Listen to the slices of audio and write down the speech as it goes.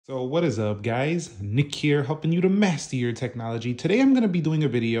So what is up, guys? Nick here, helping you to master your technology. Today I'm going to be doing a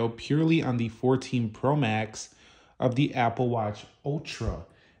video purely on the 14 Pro Max of the Apple Watch Ultra.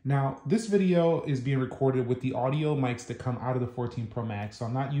 Now, this video is being recorded with the audio mics that come out of the 14 Pro Max, so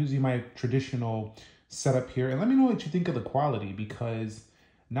I'm not using my traditional setup here. And let me know what you think of the quality, because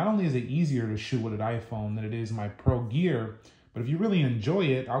not only is it easier to shoot with an iPhone than it is my Pro Gear, but if you really enjoy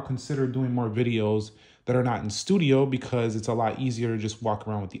it, I'll consider doing more videos that are not in studio, because it's a lot easier to just walk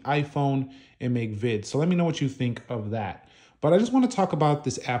around with the iPhone and make vids. So let me know what you think of that. But I just want to talk about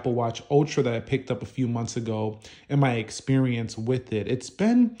this Apple Watch Ultra that I picked up a few months ago and my experience with it. It's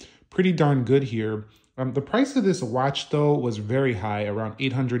been pretty darn good here. The price of this watch, though, was very high, around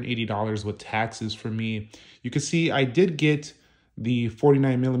 $880 with taxes for me. You can see I did get the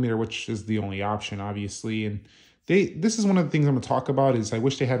 49mm, which is the only option, obviously. And this is one of the things I'm going to talk about is I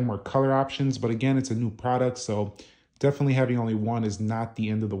wish they had more color options. But again, it's a new product, so definitely having only one is not the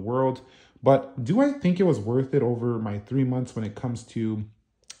end of the world. But do I think it was worth it over my 3 months when it comes to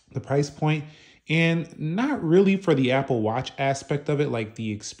the price point? And not really for the Apple Watch aspect of it. Like,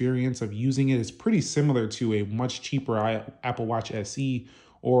 the experience of using it is pretty similar to a much cheaper Apple Watch SE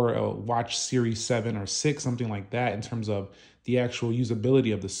or a Watch Series 7 or 6, something like that, in terms of the actual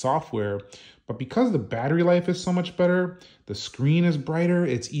usability of the software. But because the battery life is so much better, the screen is brighter,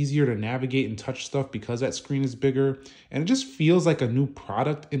 it's easier to navigate and touch stuff because that screen is bigger, and it just feels like a new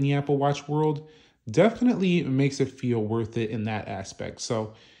product in the Apple Watch world. Definitely makes it feel worth it in that aspect.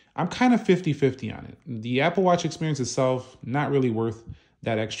 So I'm kind of 50-50 on it. The Apple Watch experience itself, not really worth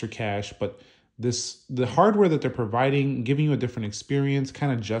that extra cash, but the hardware that they're providing, giving you a different experience,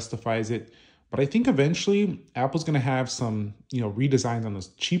 kind of justifies it. But I think eventually Apple's going to have some, redesigns on those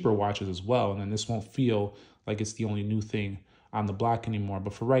cheaper watches as well. And then this won't feel like it's the only new thing on the block anymore.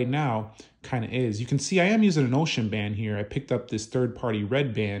 But for right now, kind of is. You can see I am using an Ocean band here. I picked up this third-party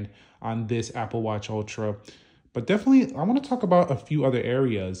red band on this Apple Watch Ultra. But definitely, I want to talk about a few other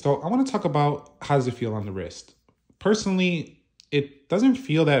areas. So I want to talk about, how does it feel on the wrist? Personally, it doesn't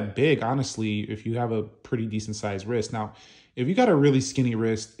feel that big, honestly, if you have a pretty decent sized wrist. Now, if you got a really skinny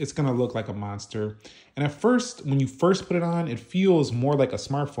wrist, it's going to look like a monster. And at first, when you first put it on, it feels more like a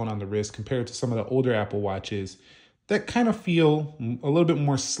smartphone on the wrist compared to some of the older Apple Watches that kind of feel a little bit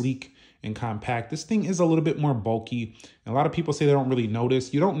more sleek and compact. This thing is a little bit more bulky. And a lot of people say they don't really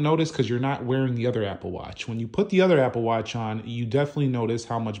notice. You don't notice because you're not wearing the other Apple Watch. When you put the other Apple Watch on, you definitely notice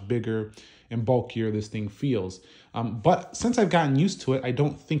how much bigger and bulkier this thing feels. But since I've gotten used to it, I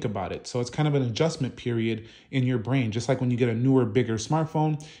don't think about it. So it's kind of an adjustment period in your brain. Just like when you get a newer, bigger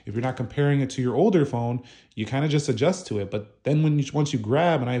smartphone, if you're not comparing it to your older phone, you kind of just adjust to it. But then once you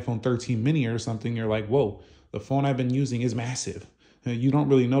grab an iPhone 13 mini or something, you're like, whoa, the phone I've been using is massive. You don't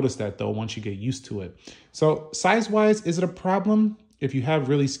really notice that, though, once you get used to it. So size-wise, is it a problem? If you have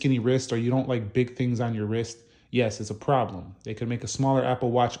really skinny wrist or you don't like big things on your wrist, yes, it's a problem. They could make a smaller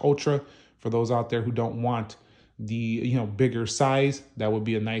Apple Watch Ultra for those out there who don't want the bigger size. That would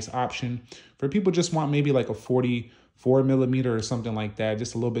be a nice option. For people just want maybe like a 44mm or something like that,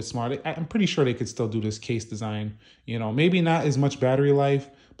 just a little bit smarter. I'm pretty sure they could still do this case design. Maybe not as much battery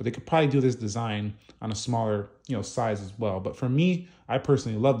life, but they could probably do this design on a smaller size as well. But for me, I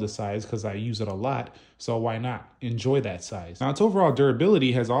personally love the size because I use it a lot. So why not enjoy that size? Now, its overall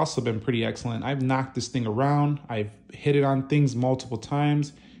durability has also been pretty excellent. I've knocked this thing around. I've hit it on things multiple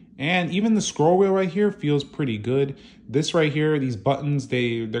times. And even the scroll wheel right here feels pretty good. This right here, these buttons,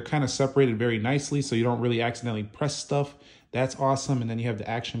 they're kind of separated very nicely, so you don't really accidentally press stuff. That's awesome. And then you have the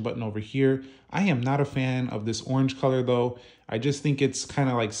action button over here. I am not a fan of this orange color, though. I just think it's kind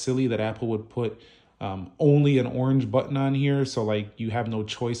of like silly that Apple would put only an orange button on here. So like you have no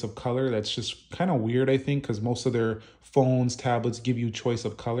choice of color. That's just kind of weird, I think, because most of their phones, tablets give you choice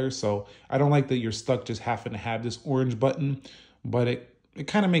of color. So I don't like that you're stuck just having to have this orange button, but it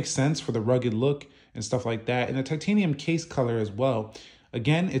kind of makes sense for the rugged look and stuff like that. And the titanium case color as well.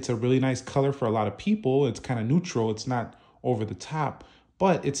 Again, it's a really nice color for a lot of people. It's kind of neutral. It's not over the top,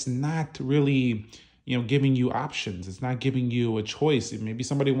 but it's not really, giving you options. It's not giving you a choice. Maybe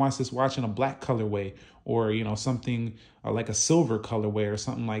somebody wants this watch in a black colorway or, something like a silver colorway or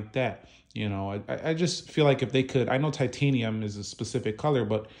something like that. I just feel like if they could, I know titanium is a specific color,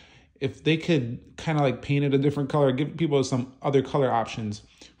 but if they could kind of like paint it a different color, give people some other color options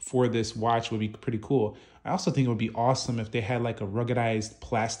for this watch would be pretty cool. I also think it would be awesome if they had like a ruggedized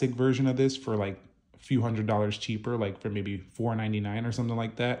plastic version of this for like a few $100s cheaper, like for maybe $4.99 or something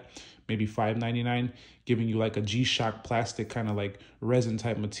like that, maybe $5.99, giving you like a G-Shock plastic kind of like resin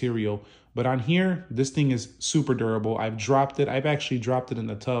type material. But on here, this thing is super durable. I've dropped it. I've actually dropped it in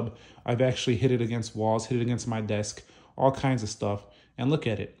the tub. I've actually hit it against walls, hit it against my desk, all kinds of stuff. And look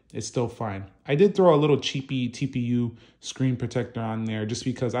at it, it's still fine. I did throw a little cheapy TPU screen protector on there just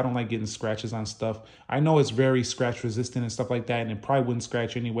because I don't like getting scratches on stuff. I know it's very scratch resistant and stuff like that, and it probably wouldn't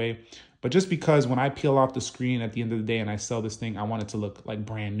scratch anyway. But just because when I peel off the screen at the end of the day and I sell this thing, I want it to look like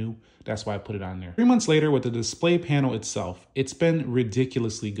brand new. That's why I put it on there. 3 months later, with the display panel itself, it's been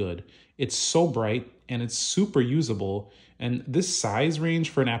ridiculously good. It's so bright and it's super usable. And this size range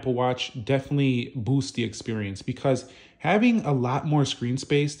for an Apple Watch definitely boosts the experience, because having a lot more screen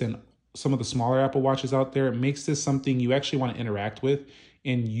space than some of the smaller Apple Watches out there makes this something you actually want to interact with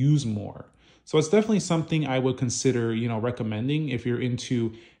and use more. So it's definitely something I would consider, recommending if you're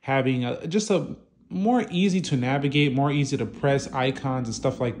into having just a more easy to navigate, more easy to press icons and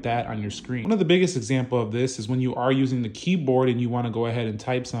stuff like that on your screen. One of the biggest examples of this is when you are using the keyboard and you want to go ahead and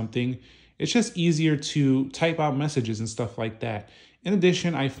type something. It's just easier to type out messages and stuff like that. In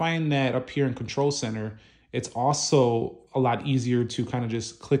addition, I find that up here in Control Center, it's also a lot easier to kind of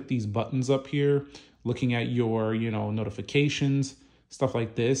just click these buttons up here, looking at your, notifications, stuff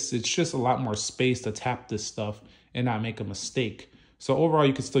like this. It's just a lot more space to tap this stuff and not make a mistake. So overall,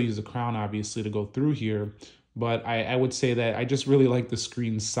 you could still use the crown, obviously, to go through here. But I would say that I just really like the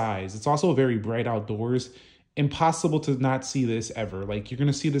screen size. It's also very bright outdoors. Impossible to not see this ever. Like, you're going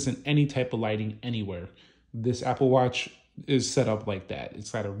to see this in any type of lighting anywhere. This Apple Watch is set up like that.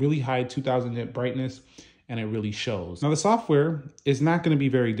 It's got a really high 2000 nit brightness, and it really shows. Now, the software is not going to be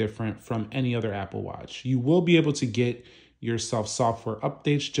very different from any other Apple Watch. You will be able to get yourself software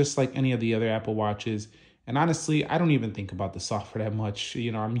updates just like any of the other Apple Watches. And honestly, I don't even think about the software that much.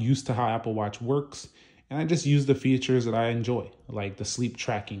 I'm used to how Apple Watch works, and I just use the features that I enjoy, like the sleep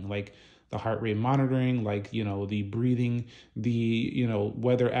tracking, like the heart rate monitoring, like, the breathing, the,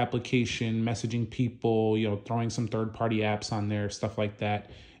 weather application, messaging people, throwing some third-party apps on there, stuff like that.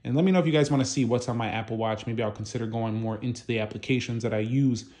 And let me know if you guys want to see what's on my Apple Watch. Maybe I'll consider going more into the applications that I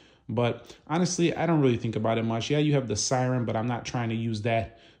use. But honestly, I don't really think about it much. Yeah, you have the siren, but I'm not trying to use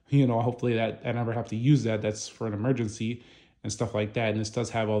that. Hopefully that I never have to use that. That's for an emergency and stuff like that. And this does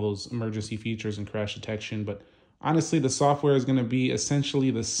have all those emergency features and crash detection. But honestly, the software is going to be essentially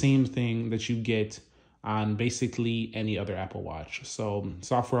the same thing that you get on basically any other Apple Watch. So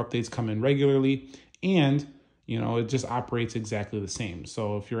software updates come in regularly, and it just operates exactly the same.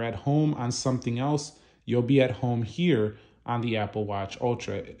 So if you're at home on something else, you'll be at home here on the Apple Watch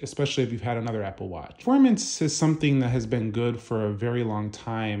Ultra, especially if you've had another Apple Watch. Performance is something that has been good for a very long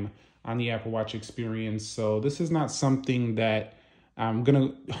time on the Apple Watch experience. So this is not something that I'm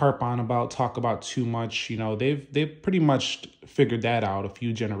going to talk about too much. They've pretty much figured that out a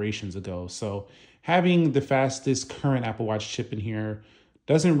few generations ago. So having the fastest current Apple Watch chip in here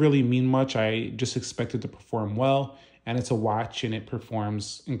doesn't really mean much. I just expect it to perform well, and it's a watch and it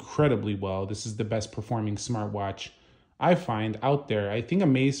performs incredibly well. This is the best performing smartwatch I find out there. I think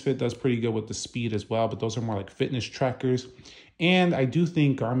Amazfit does pretty good with the speed as well, but those are more like fitness trackers. And I do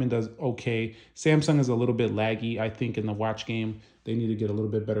think Garmin does okay. Samsung is a little bit laggy, I think, in the watch game. They need to get a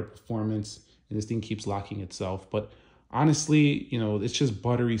little bit better performance, and this thing keeps locking itself. But honestly, it's just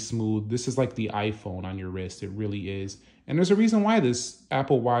buttery smooth. This is like the iPhone on your wrist. It really is. And there's a reason why this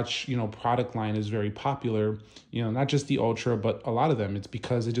Apple Watch, product line is very popular, not just the Ultra, but a lot of them. It's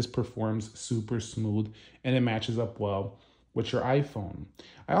because it just performs super smooth and it matches up well with your iPhone.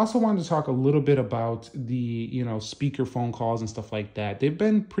 I also wanted to talk a little bit about the, speaker phone calls and stuff like that. They've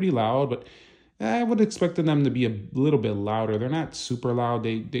been pretty loud, but I would expect them to be a little bit louder. They're not super loud.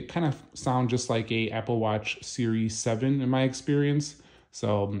 They kind of sound just like a Apple Watch Series 7 in my experience.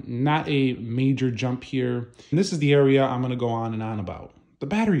 So not a major jump here. And this is the area I'm going to go on and on about. The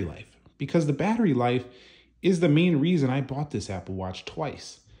battery life. Because the battery life is the main reason I bought this Apple Watch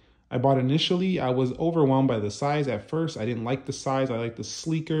twice. I bought initially, I was overwhelmed by the size at first. I didn't like the size. I like the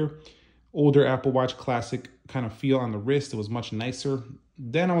sleeker, older Apple Watch classic kind of feel on the wrist. It was much nicer.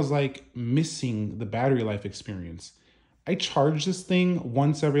 Then I was like missing the battery life experience. I charge this thing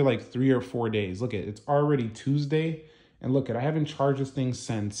once every like 3 or 4 days. Look at it, it's already Tuesday. And look at, I haven't charged this thing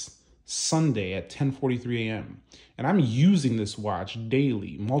since Sunday at 10:43 a.m. And I'm using this watch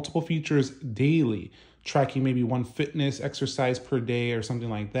daily, multiple features daily, tracking maybe one fitness exercise per day or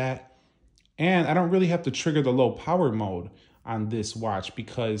something like that. And I don't really have to trigger the low power mode on this watch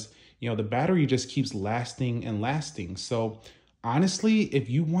because, the battery just keeps lasting and lasting. So honestly, if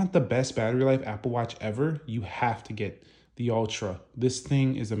you want the best battery life Apple Watch ever, you have to get the Ultra. This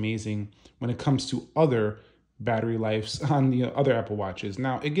thing is amazing when it comes to other battery lives on the other Apple Watches.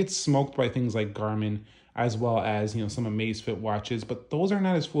 Now, it gets smoked by things like Garmin as well as, some Amazfit watches, but those are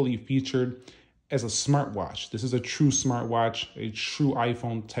not as fully featured as a smartwatch. This is a true smartwatch, a true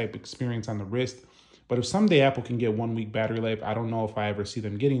iPhone type experience on the wrist. But if someday Apple can get 1 week battery life, I don't know if I ever see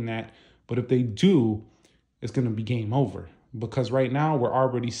them getting that. But if they do, it's going to be game over, because right now we're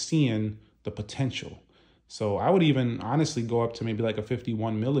already seeing the potential. So I would even honestly go up to maybe like a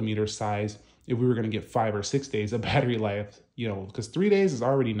 51mm size if we were going to get 5 or 6 days of battery life, you know, because 3 days is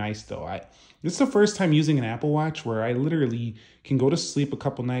already nice though. This is the first time using an Apple Watch where I literally can go to sleep a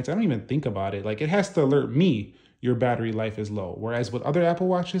couple nights. I don't even think about it. Like, it has to alert me your battery life is low. Whereas with other Apple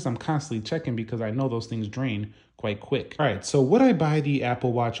Watches, I'm constantly checking because I know those things drain quite quick. All right, so would I buy the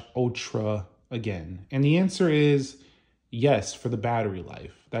Apple Watch Ultra again? And the answer is yes, for the battery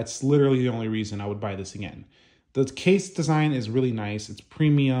life. That's literally the only reason I would buy this again. The case design is really nice. It's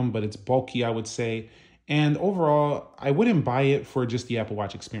premium, but it's bulky, I would say. And overall, I wouldn't buy it for just the Apple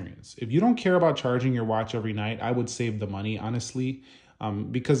Watch experience. If you don't care about charging your watch every night, I would save the money, honestly.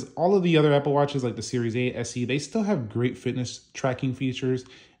 Because all of the other Apple Watches like the Series 8, SE, they still have great fitness tracking features.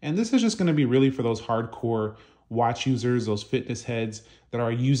 And this is just going to be really for those hardcore watch users, those fitness heads that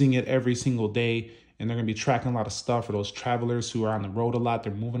are using it every single day. And they're going to be tracking a lot of stuff for those travelers who are on the road a lot,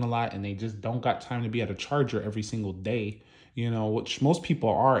 they're moving a lot, and they just don't got time to be at a charger every single day, you know, which most people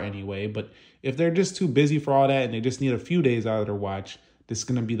are anyway. But if they're just too busy for all that and they just need a few days out of their watch, this is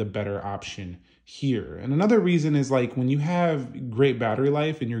going to be the better option here. And another reason is, like, when you have great battery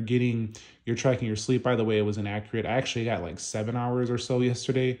life and you're tracking your sleep. By the way, it was inaccurate. I actually got like 7 hours or so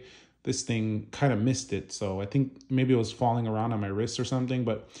yesterday. This thing kind of missed it. So I think maybe it was falling around on my wrist or something.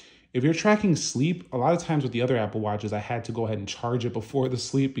 But if you're tracking sleep, a lot of times with the other Apple Watches, I had to go ahead and charge it before the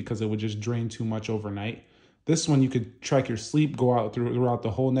sleep because it would just drain too much overnight. This one, you could track your sleep, go out throughout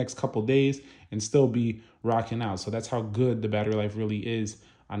the whole next couple days and still be rocking out. So that's how good the battery life really is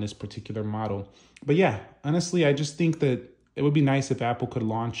on this particular model. But yeah, honestly, I just think that it would be nice if Apple could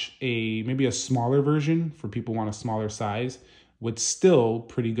launch maybe a smaller version for people who want a smaller size with still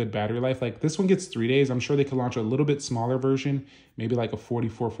pretty good battery life. Like, this one gets 3 days. I'm sure they could launch a little bit smaller version, maybe like a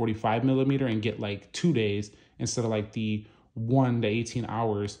 44-45mm, and get like 2 days instead of like the 1 to 18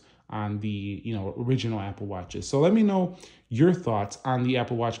 hours on the, you know, original Apple Watches. So let me know your thoughts on the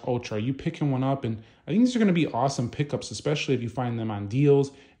Apple Watch Ultra. Are you picking one up? And I think these are going to be awesome pickups, especially if you find them on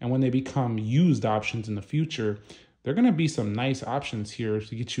deals. And when they become used options in the future, they're going to be some nice options here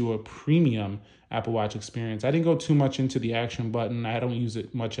to get you a premium Apple Watch experience. I didn't go too much into the action button. I don't use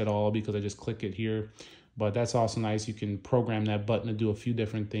it much at all because I just click it here. But that's also nice. You can program that button to do a few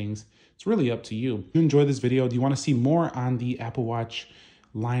different things. It's really up to you. If you enjoyed this video, do you want to see more on the Apple Watch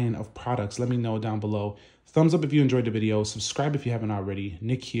line of products? Let me know down below. Thumbs up if you enjoyed the video. Subscribe if you haven't already.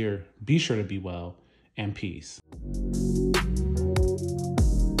 Nick here. Be sure to be well, and peace.